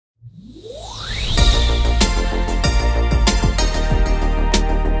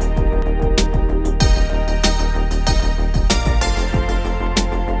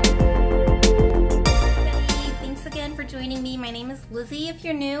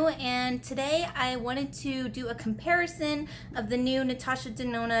new, and today I wanted to do a comparison of the new Natasha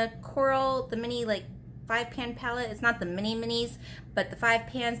Denona Coral, the mini like 5-pan palette. It's not the minis, but the 5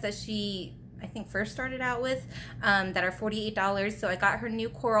 pans that she I think first started out with that are $48. So I got her new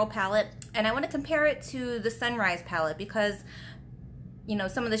Coral palette, and I want to compare it to the Sunrise palette because, you know,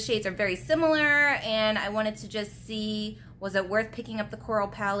 some of the shades are very similar, and I wanted to just see, was it worth picking up the Coral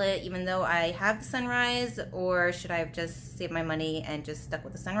palette even though I have the Sunrise, or should I have just saved my money and just stuck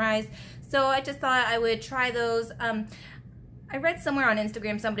with the Sunrise? So I just thought I would try those. I read somewhere on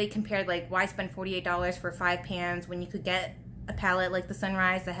Instagram somebody compared like, why spend $48 for 5 pans when you could get a palette like the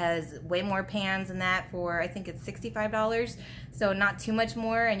Sunrise that has way more pans than that for, I think it's $65, so not too much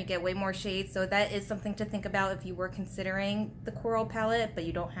more, and you get way more shades. So that is something to think about if you were considering the Coral palette but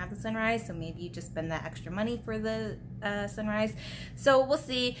you don't have the Sunrise, so maybe you just spend that extra money for the Sunrise. So we'll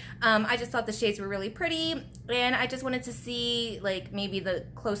see. I just thought the shades were really pretty, and I just wanted to see like maybe the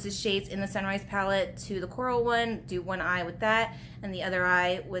closest shades in the Sunrise palette to the Coral one, do one eye with that and the other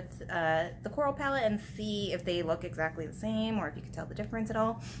eye with the Coral palette, and see if they look exactly the same or if you can tell the difference at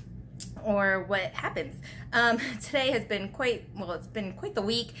all or what happens. Today has been it's been quite the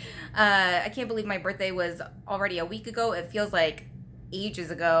week. I can't believe my birthday was already a week ago. It feels like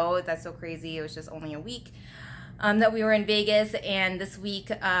ages ago. That's so crazy. It was just only a week that we were in Vegas, and this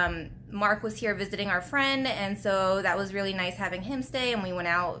week Mark was here visiting our friend, and so that was really nice having him stay, and we went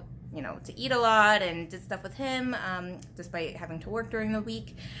out, you know, to eat a lot and did stuff with him despite having to work during the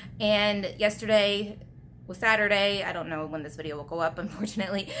week. And yesterday was Saturday. I don't know when this video will go up,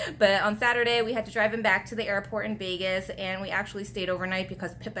 unfortunately, but on Saturday we had to drive him back to the airport in Vegas, and we actually stayed overnight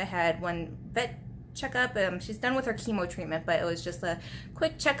because Pippa had one vet checkup. She's done with her chemo treatment, but it was just a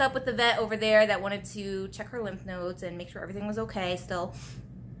quick checkup with the vet over there that wanted to check her lymph nodes and make sure everything was okay still.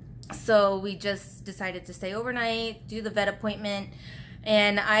 So we just decided to stay overnight, do the vet appointment,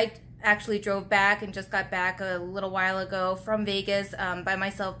 and I actually drove back and just got back a little while ago from Vegas by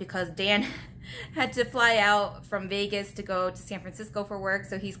myself because Dan had to fly out from Vegas to go to San Francisco for work,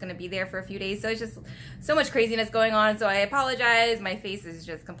 so he's going to be there for a few days. So it's just so much craziness going on, so I apologize. My face is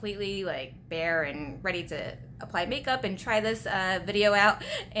just completely like bare and ready to apply makeup and try this video out.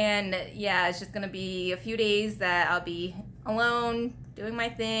 And yeah, it's just going to be a few days that I'll be alone doing my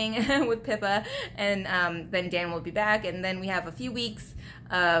thing with Pippa, and then Dan will be back, and then we have a few weeks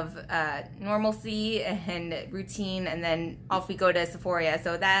of normalcy and routine, and then off we go to Sephora.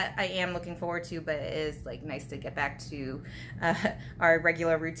 So that I am looking forward to, but it is like nice to get back to our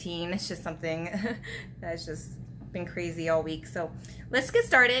regular routine. It's just something that's just been crazy all week. So let's get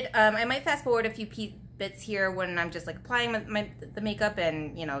started. I might fast forward a few bits here when I'm just like applying the makeup,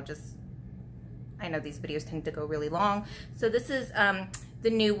 and you know, just, I know these videos tend to go really long. So this is the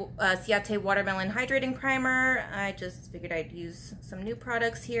new Ciate Watermelon Hydrating Primer. I just figured I'd use some new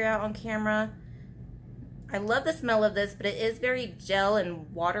products here out on camera. I love the smell of this, but it is very gel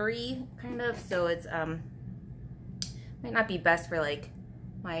and watery kind of, so it's might not be best for like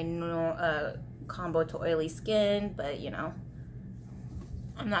my combo to oily skin, but you know,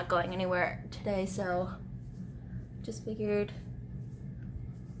 I'm not going anywhere today, so just figured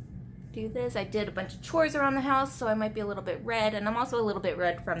do this. I did a bunch of chores around the house, so I might be a little bit red, and I'm also a little bit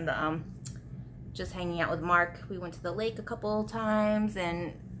red from the just hanging out with Mark. We went to the lake a couple times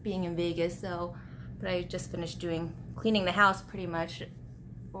and being in Vegas, so, but I just finished cleaning the house pretty much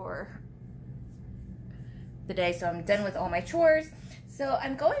for the day, so I'm done with all my chores. So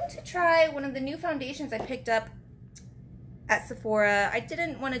I'm going to try one of the new foundations I picked up at Sephora. I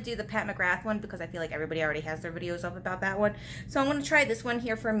didn't want to do the Pat McGrath one because I feel like everybody already has their videos up about that one. So I'm going to try this one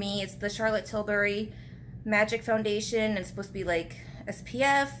here for me. It's the Charlotte Tilbury Magic Foundation, and it's supposed to be like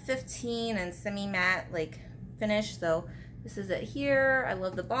SPF 15 and semi-matte like finish. So this is it here. I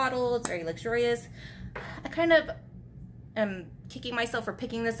love the bottle. It's very luxurious. I kind of am kicking myself for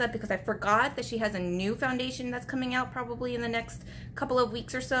picking this up because I forgot that she has a new foundation that's coming out probably in the next couple of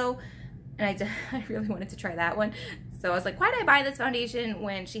weeks or so. And I really wanted to try that one. So I was like, why did I buy this foundation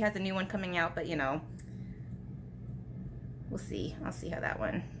when she has a new one coming out? But you know, we'll see. I'll see how that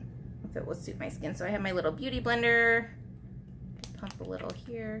one, if it will suit my skin. So I have my little beauty blender. Pump a little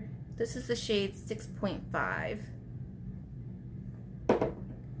here. This is the shade 6.5.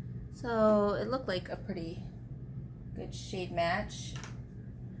 So it looked like a pretty good shade match.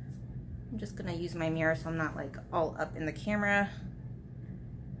 I'm just gonna use my mirror so I'm not like all up in the camera.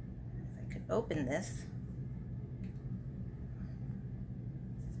 If I could open this.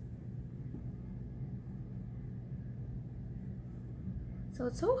 So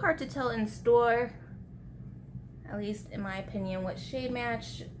it's so hard to tell in store, at least in my opinion, what shade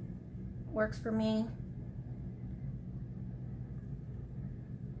match works for me.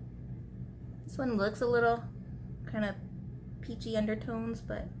 This one looks a little kind of peachy undertones,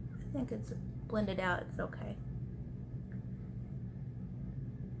 but I think it's blended out. It's okay.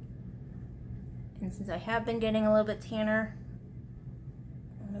 And since I have been getting a little bit tanner,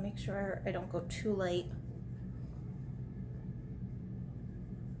 I'm gonna make sure I don't go too light.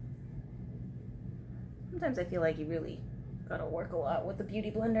 Sometimes I feel like you really gotta work a lot with the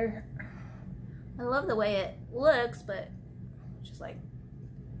Beauty Blender. I love the way it looks, but it's just like,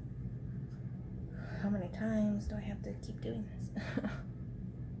 how many times do I have to keep doing this?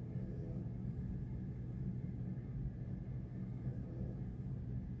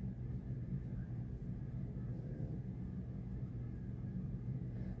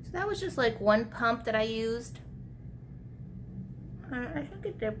 So that was just like one pump that I used. I think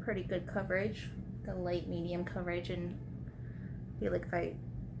it did pretty good coverage, the light medium coverage, and I feel like if I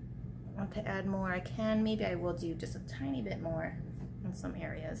want to add more I can. Maybe I will do just a tiny bit more in some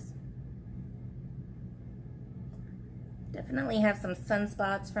areas. Definitely have some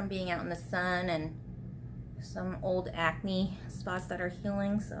sunspots from being out in the sun and some old acne spots that are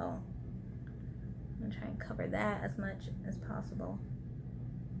healing, so I'm gonna try and cover that as much as possible.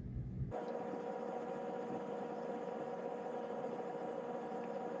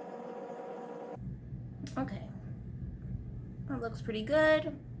 Okay, that looks pretty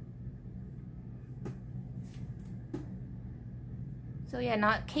good. So yeah,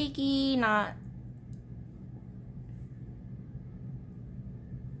 not cakey, not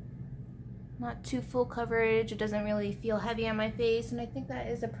too full coverage. It doesn't really feel heavy on my face, and I think that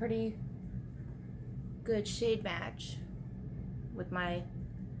is a pretty good shade match with my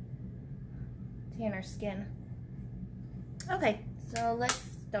tanner skin. Okay, so let's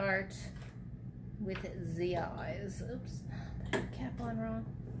start with the eyes. Oops, put the cap on wrong.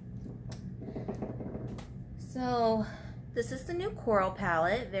 So this is the new Coral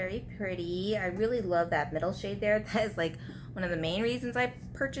palette, very pretty. I really love that middle shade there. That is like one of the main reasons I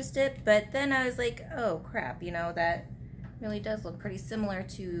purchased it, but then I was like, oh crap, you know, that really does look pretty similar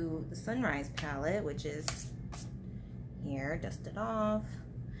to the Sunrise palette, which is here, dusted off.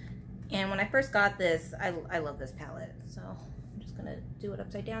 And when I first got this, I love this palette, so I'm just gonna do it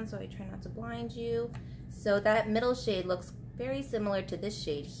upside down so I try not to blind you. So that middle shade looks very similar to this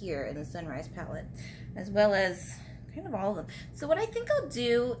shade here in the Sunrise palette, as well as kind of all of them. So what I think I'll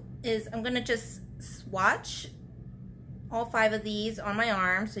do is I'm gonna just swatch all 5 of these on my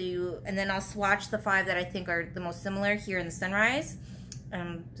arm, and then I'll swatch the 5 that I think are the most similar here in the Sunrise.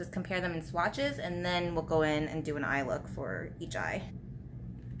 Just compare them in swatches, and then we'll go in and do an eye look for each eye.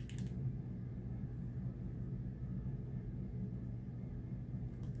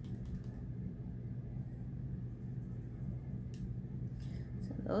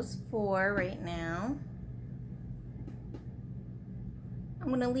 So those 4 right now. I'm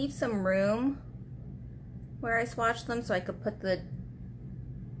gonna leave some room where I swatched them so I could put the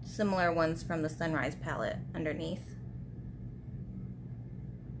similar ones from the Sunrise palette underneath.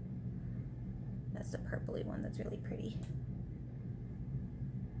 That's the purpley one that's really pretty.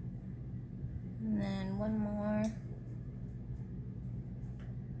 And then one more.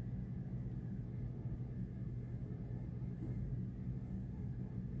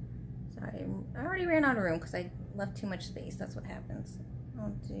 Sorry, I already ran out of room because I left too much space. That's what happens. I'll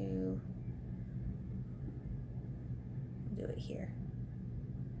do it here.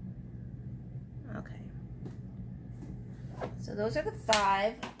 Okay. So those are the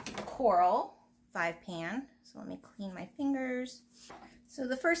 5 Coral 5-pan. So let me clean my fingers. So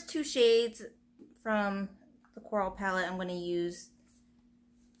the first 2 shades from the Coral palette, I'm going to use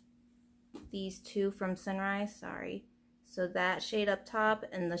these 2 from Sunrise, sorry. So that shade up top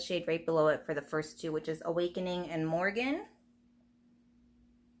and the shade right below it for the first 2, which is Awakening and Morgan.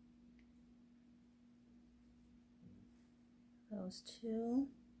 Those 2.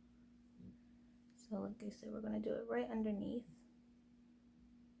 So like I said, we're going to do it right underneath.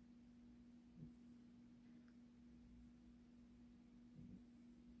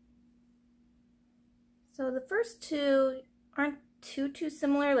 So the first 2 aren't too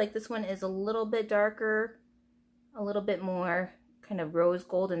similar. Like this one is a little bit darker, a little bit more kind of rose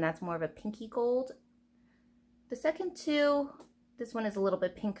gold, and that's more of a pinky gold. The second 2, this one is a little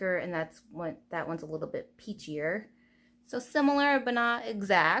bit pinker, and that one's a little bit peachier. So similar, but not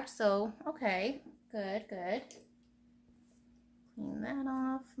exact. So, okay, good, good. Clean that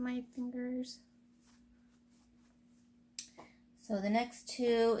off my fingers. So the next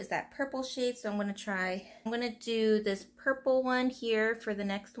 2 is that purple shade. So I'm going to do this purple one here for the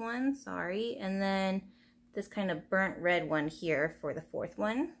next one, sorry. And then this kind of burnt red one here for the 4th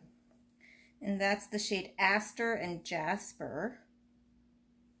one. And that's the shade Aster and Jasper.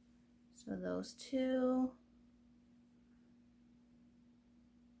 So those two.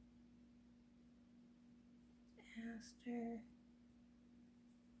 Aster.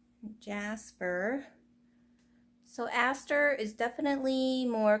 Jasper. So Aster is definitely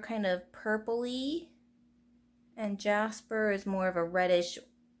more kind of purpley, and Jasper is more of a reddish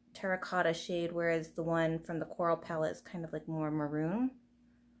terracotta shade, whereas the one from the Coral palette is kind of like more maroon,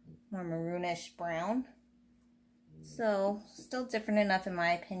 more maroonish brown. So still different enough in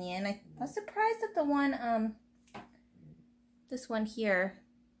my opinion. I was surprised that the one, this one here,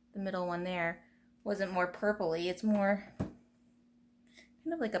 the middle one there, wasn't more purpley. It's more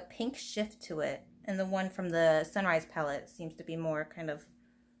kind of like a pink shift to it. And the one from the Sunrise palette seems to be more kind of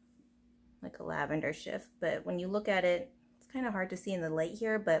like a lavender shift. But when you look at it, it's kind of hard to see in the light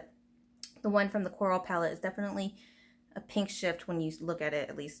here, but the one from the Coral palette is definitely a pink shift when you look at it,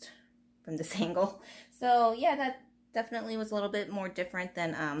 at least from this angle. So yeah, that definitely was a little bit more different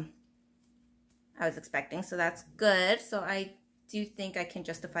than I was expecting. So that's good. So I do think I can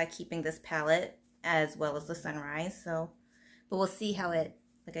justify keeping this palette as well as the Sunrise. So, but we'll see how it,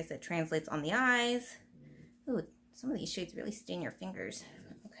 like I said, translates on the eyes. Ooh, some of these shades really stain your fingers.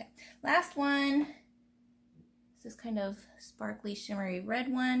 Okay, last one. This kind of sparkly, shimmery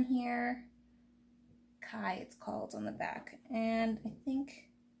red one here. Kai, it's called on the back. And I think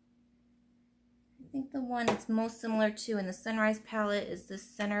the one it's most similar to in the Sunrise palette is this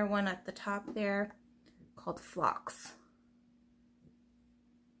center one at the top there, called Phlox.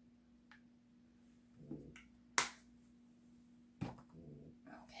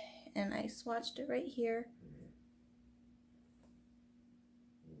 And I swatched it right here.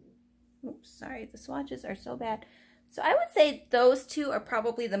 Oops, sorry, the swatches are so bad. So I would say those two are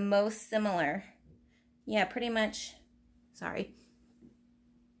probably the most similar. Yeah, pretty much, sorry.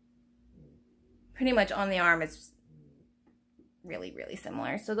 Pretty much on the arm it's really, really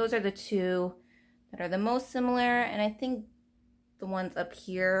similar. So those are the two that are the most similar. And I think the ones up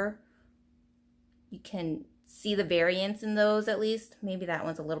here, you can see the variance in those at least. Maybe that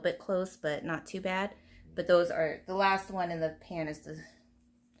one's a little bit close, but not too bad. But those are, the last one in the pan is the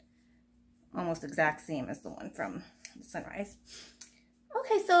almost exact same as the one from the Sunrise.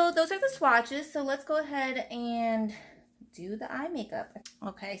 Okay, so those are the swatches. So let's go ahead and do the eye makeup.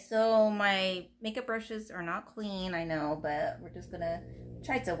 Okay, so my makeup brushes are not clean, I know, but we're just gonna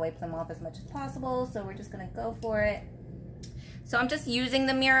try to wipe them off as much as possible. So we're just gonna go for it. So I'm just using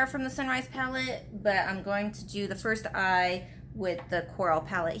the mirror from the Sunrise palette, but I'm going to do the first eye with the Coral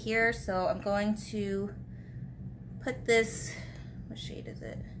palette here. So I'm going to put this, what shade is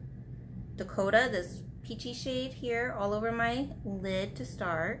it? Dakota, this peachy shade here all over my lid to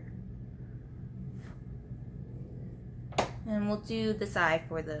start. And we'll do this eye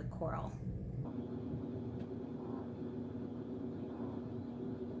for the Coral.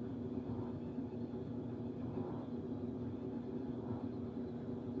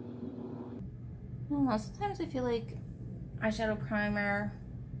 I don't know, sometimes I feel like eyeshadow primer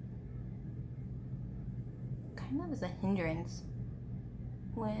kind of is a hindrance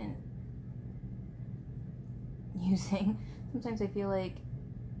when using. Sometimes I feel like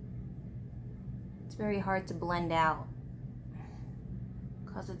it's very hard to blend out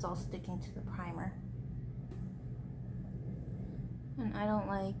because it's all sticking to the primer. And I don't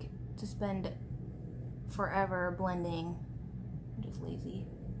like to spend forever blending. I'm just lazy.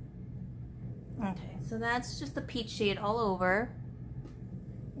 Okay, so that's just the peach shade all over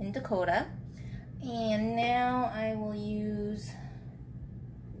in Dakota. And now I will use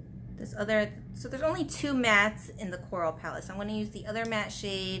this other, so there's only two mattes in the Coral palette. So I'm going to use the other matte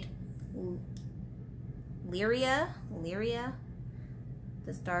shade, Lyria,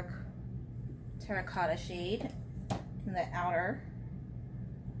 this dark terracotta shade in the outer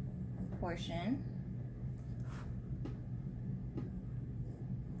portion.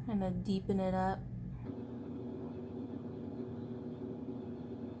 Kind of deepen it up.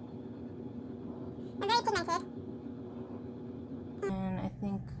 I'm very pigmented. And I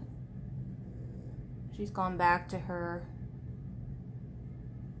think she's gone back to her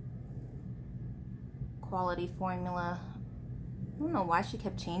quality formula. I don't know why she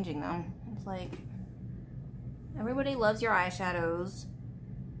kept changing them. It's like, everybody loves your eyeshadows.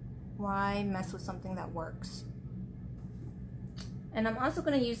 Why mess with something that works? And I'm also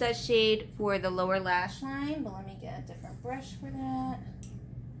going to use that shade for the lower lash line, but let me get a different brush for that.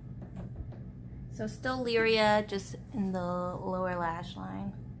 So still Lyria, just in the lower lash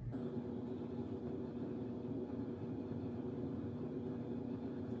line.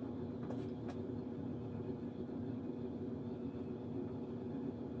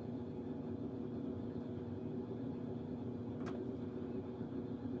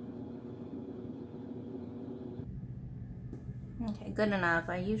 Okay, good enough.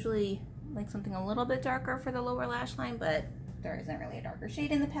 I usually like something a little bit darker for the lower lash line, but there isn't really a darker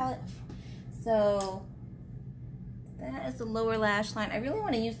shade in the palette. So that is the lower lash line. I really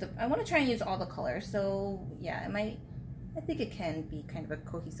want to use I want to try and use all the colors. So yeah, I think it can be kind of a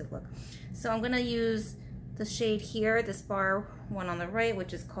cohesive look. So I'm going to use the shade here, this far one on the right,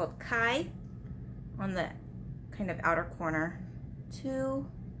 which is called Kai, on the kind of outer corner too,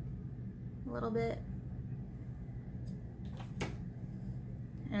 a little bit.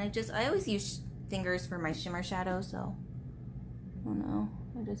 And I always use fingers for my shimmer shadow, so I don't know,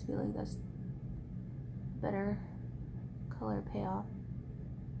 I just feel like that's better color payoff.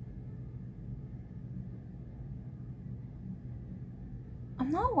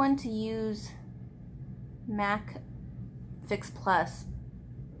 I'm not one to use MAC Fix Plus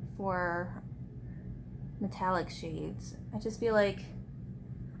for metallic shades. I just feel like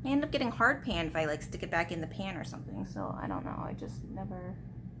I end up getting hard pan if I like stick it back in the pan or something, so I don't know, I just never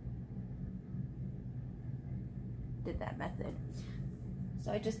did that method.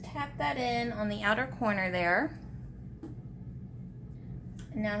 So I just tap that in on the outer corner there.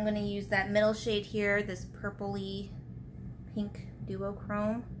 And now I'm going to use that middle shade here, this purpley pink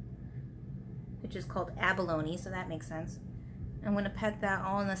duochrome, which is called Abalone, so that makes sense. I'm going to put that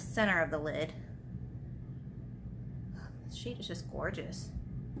all in the center of the lid. This shade is just gorgeous.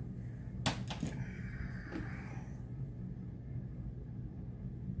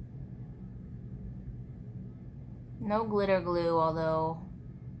 No glitter glue, although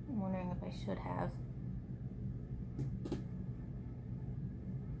I'm wondering if I should have.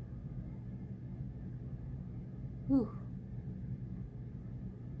 Ooh.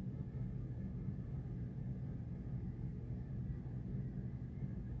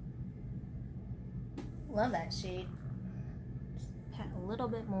 Love that shade. Just pat a little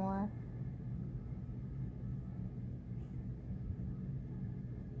bit more.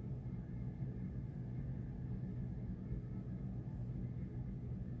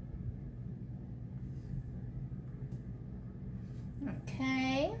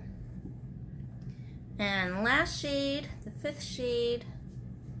 Okay. And last shade, the fifth shade,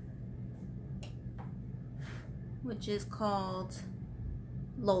 which is called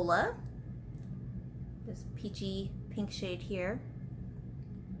Lola. This peachy pink shade here.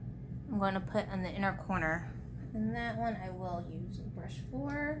 I'm going to put on the inner corner. And that one I will use a brush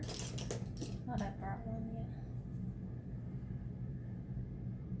for. Thought I brought one yet.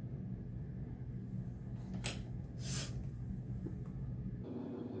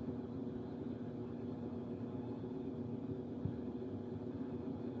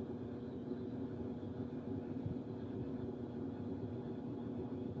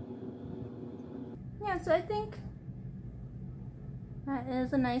 Yeah, so I think that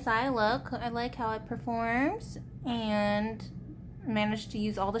is a nice eye look. I like how it performs and managed to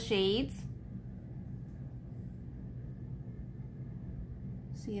use all the shades.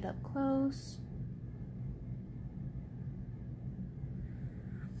 See it up close.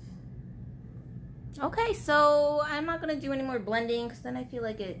 Okay, so I'm not going to do any more blending because then I feel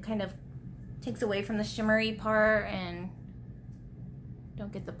like it kind of takes away from the shimmery part and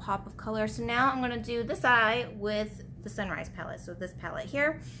don't get the pop of color. So now I'm going to do this eye with the Sunrise palette, so this palette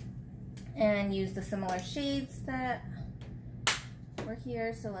here, and use the similar shades that were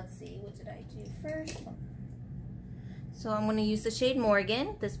here. So let's see, what did I do first? So I'm going to use the shade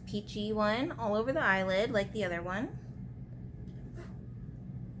Morgan, this peachy one, all over the eyelid like the other one.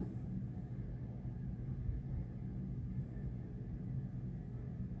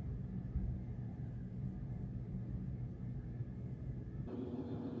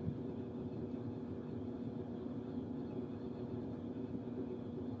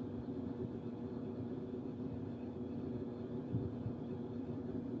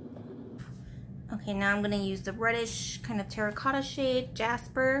 Okay, now I'm going to use the reddish kind of terracotta shade,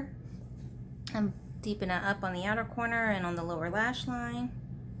 Jasper. I'm deepening it up on the outer corner and on the lower lash line.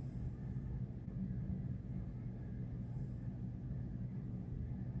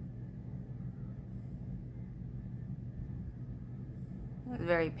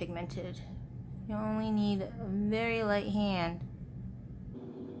 Very pigmented. You only need a very light hand.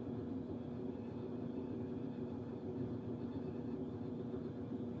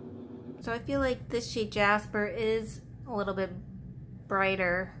 So I feel like this shade Jasper is a little bit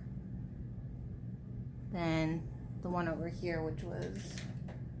brighter than the one over here, which was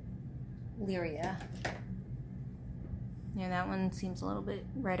Lyria. Yeah, that one seems a little bit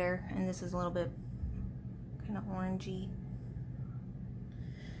redder, and this is a little bit kind of orangey.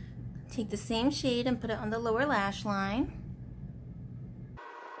 Take the same shade and put it on the lower lash line.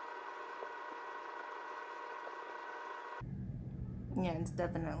 Yeah, it's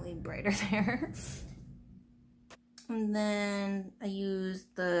definitely brighter there. And then I use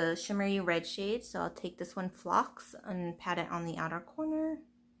the shimmery red shade, so I'll take this one, Phlox, and pat it on the outer corner.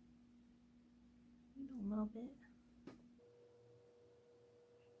 A little bit.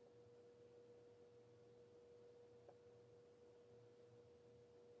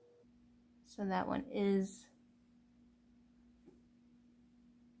 So that one is,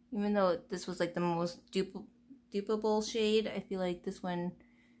 even though this was like the most dupable shade, I feel like this one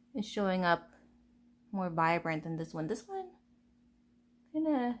is showing up more vibrant than this one. This one kind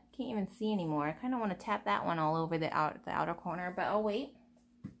of can't even see anymore. I kind of want to tap that one all over the outer corner, but I'll wait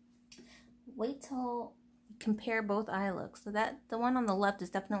till we compare both eye looks. So that the one on the left is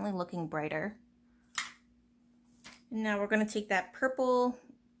definitely looking brighter. And now we're going to take that purple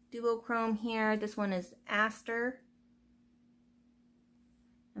duochrome here. This one is Aster,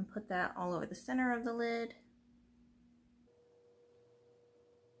 and put that all over the center of the lid.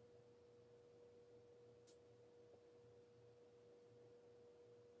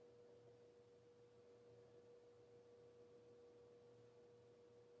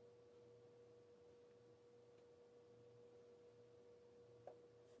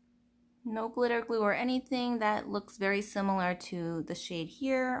 No glitter glue or anything. That looks very similar to the shade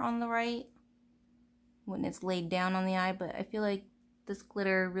here on the right when it's laid down on the eye, but I feel like this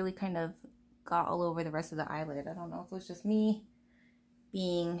glitter really kind of got all over the rest of the eyelid. I don't know if it was just me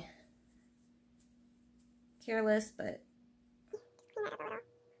being careless, but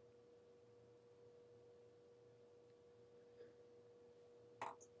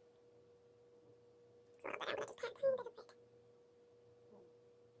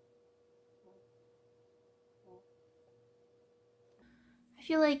I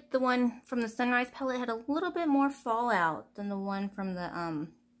feel like the one from the Sunrise palette had a little bit more fallout than the one from the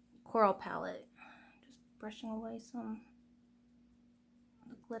Coral palette. Just brushing away some of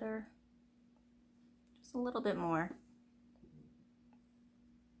the glitter. Just a little bit more.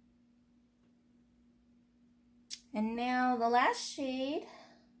 And now the last shade,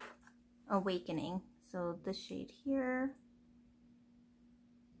 Awakening. So this shade here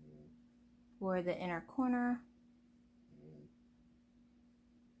for the inner corner.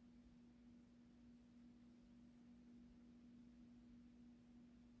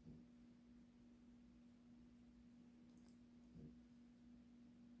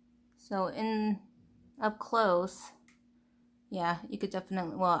 So in up close, yeah, you could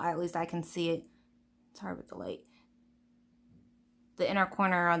definitely, well, at least I can see it. It's hard with the light. The inner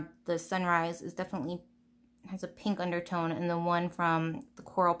corner on the Sunrise is definitely has a pink undertone, and the one from the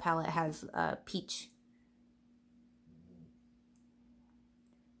Coral palette has peach.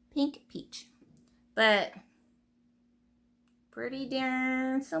 Pink peach. But pretty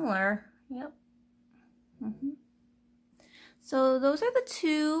darn similar. Yep. So those are the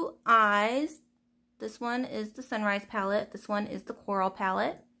two eyes. This one is the Sunrise palette. This one is the Coral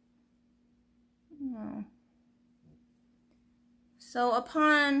palette. So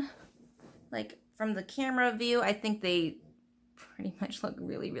upon, like, from the camera view, I think they pretty much look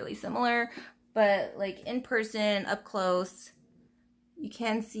really, really similar. But, like, in person, up close, you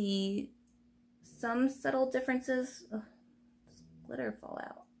can see some subtle differences. Ugh, this glitter fall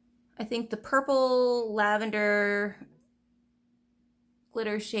out. I think the purple lavender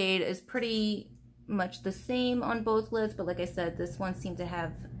glitter shade is pretty much the same on both lids, but like I said, this one seemed to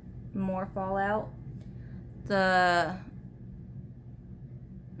have more fallout. The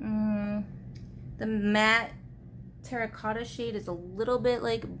matte terracotta shade is a little bit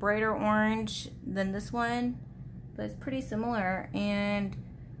like brighter orange than this one, but it's pretty similar. And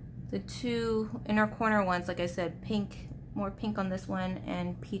the two inner corner ones, like I said, pink, more pink on this one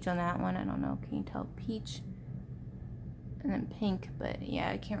and peach on that one. I don't know, can you tell? Peach and then pink, but yeah,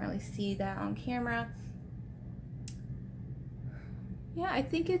 I can't really see that on camera. Yeah, I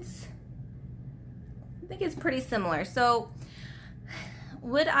think it's pretty similar. So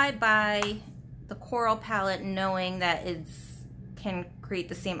would I buy the Coral palette knowing that it can create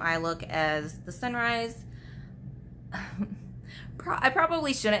the same eye look as the Sunrise? I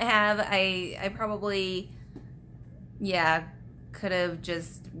probably shouldn't have. I probably, yeah, could have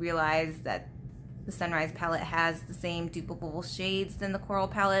just realized that the Sunrise palette has the same dupable shades than the Coral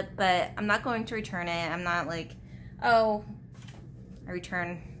palette, but I'm not going to return it. I'm not like, oh,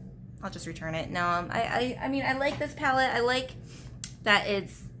 I'll just return it. No, I mean, I like this palette. I like that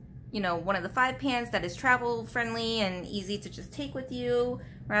it's, you know, one of the 5 pans that is travel friendly and easy to just take with you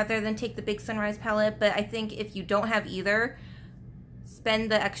rather than take the big Sunrise palette. But I think if you don't have either, spend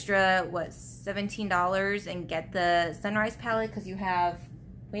the extra, what, $17 and get the Sunrise palette, because you have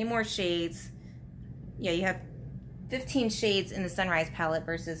way more shades. Yeah, you have 15 shades in the Sunrise palette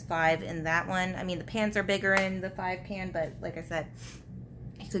versus 5 in that one. I mean, the pans are bigger in the 5 pan, but like I said,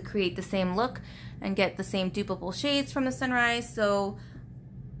 you could create the same look and get the same dupable shades from the Sunrise. So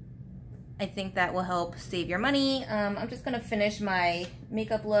I think that will help save your money. I'm just gonna finish my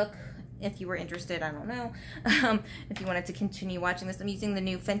makeup look. If you were interested, I don't know. If you wanted to continue watching this, I'm using the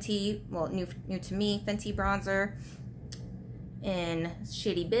new Fenty, well, new to me, Fenty bronzer in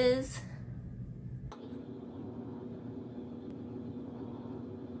Shady Biz.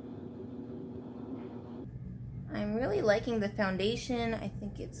 I'm really liking the foundation. I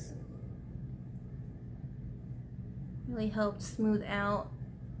think it's really helped smooth out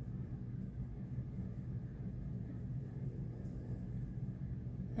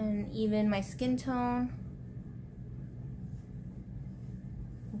and even my skin tone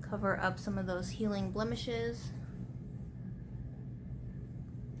and cover up some of those healing blemishes.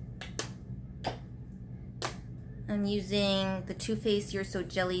 I'm using the Too Faced You're So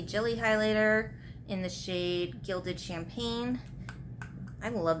Jelly highlighter in the shade Gilded Champagne. I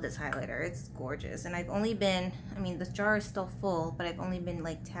love this highlighter, it's gorgeous. And I've only been, I mean, this jar is still full, but I've only been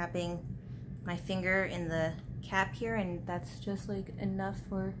like tapping my finger in the cap here, and that's just like enough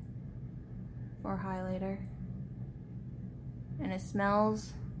for highlighter. And it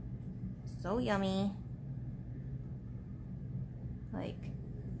smells so yummy. Like,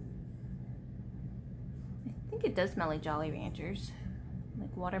 I think it does smell like Jolly Ranchers,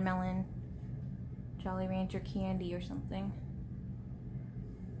 like watermelon, Jolly Rancher candy or something.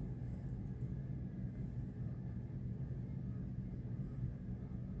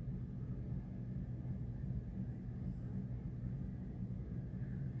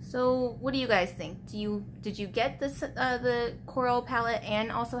 So what do you guys think? Did you get this the Coral palette and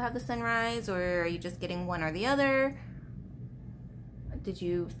also have the Sunrise, or are you just getting one or the other? Did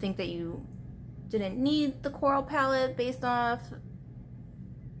you think that you didn't need the Coral palette based off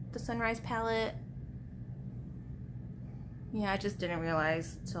the Sunrise palette? Yeah, I just didn't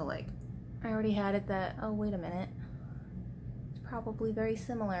realize till like I already had it that, oh wait a minute, it's probably very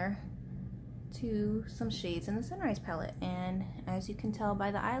similar to some shades in the Sunrise palette, and as you can tell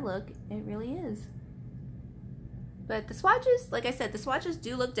by the eye look, it really is. But the swatches, like I said, the swatches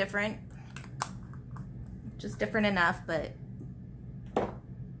do look different, just different enough, but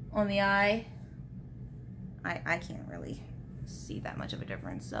on the eye, I can't really see that much of a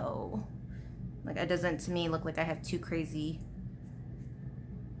difference. So like, it doesn't to me look like I have two crazy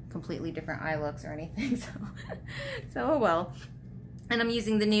completely different eye looks or anything. So oh well. And I'm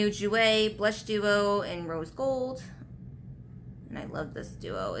using the new Jouer Blush Duo in Rose Gold. And I love this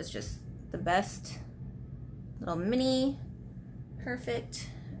duo. It's just the best. Little mini. Perfect.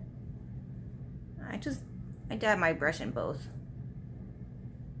 I dab my brush in both.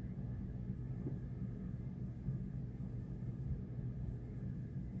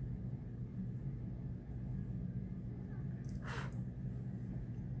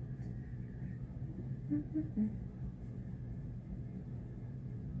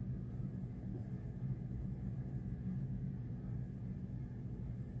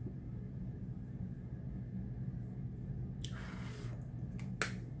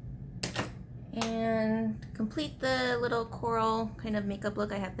 And to complete the little coral kind of makeup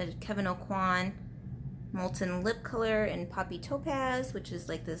look, I have the Kevyn Aucoin Molten Lip Color in Poppy Topaz, which is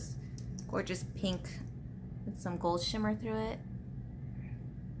like this gorgeous pink with some gold shimmer through it.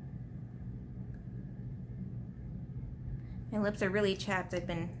 My lips are really chapped. I've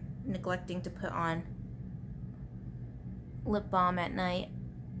been neglecting to put on lip balm at night.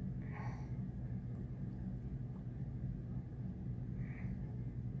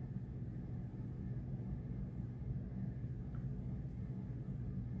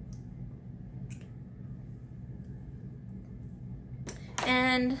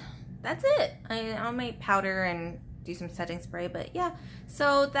 And that's it. I might powder and do some setting spray, but yeah.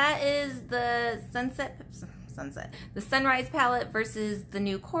 So that is the the Sunrise palette versus the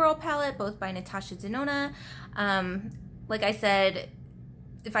new Coral palette, both by Natasha Denona. Like I said,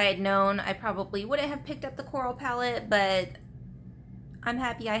 if I had known, I probably wouldn't have picked up the Coral palette, but I'm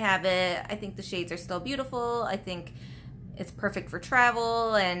happy I have it. I think the shades are still beautiful. I think it's perfect for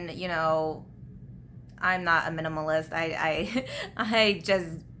travel, and you know, I'm not a minimalist. I just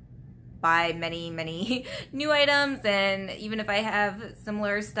buy many new items, and even if I have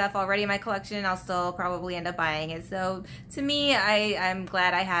similar stuff already in my collection, I'll still probably end up buying it. So to me, I'm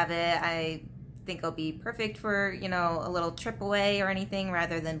glad I have it. I think it'll be perfect for, you know, a little trip away or anything,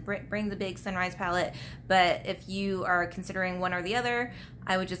 rather than bring the big Sunrise palette. But if you are considering one or the other,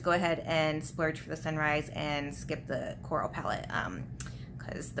 I would just go ahead and splurge for the Sunrise and skip the Coral palette.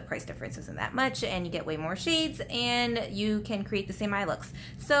 because the price difference isn't that much and you get way more shades and you can create the same eye looks.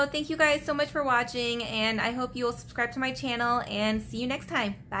 So thank you guys so much for watching, and I hope you will subscribe to my channel, and see you next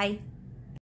time. Bye.